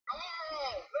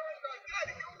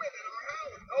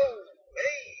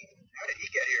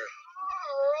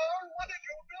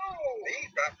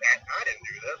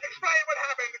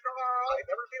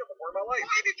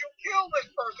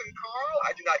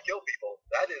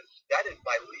is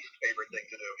my least favorite thing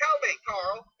to do. Tell me,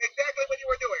 Carl, exactly what you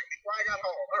were doing before I got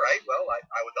home. All right, well,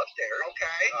 I was upstairs.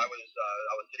 Okay. I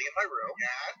was sitting in my room.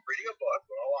 Yes. Reading a book.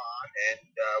 Go on. And,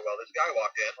 well, this guy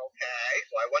walked in. Okay.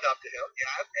 So I went up to him.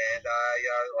 Yes. And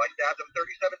I stabbed him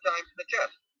 37 times in the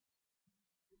chest.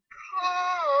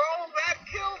 Carl, that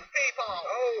kills people.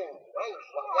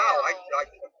 Wow.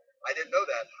 I didn't know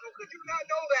that. How could you not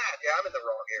know that? Yeah, I'm in the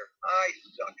wrong here. I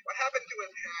suck. What happened to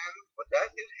his hand? What's that?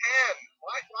 His hand.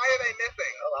 Why are they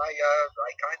missing? Well,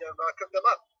 I kind of cooked up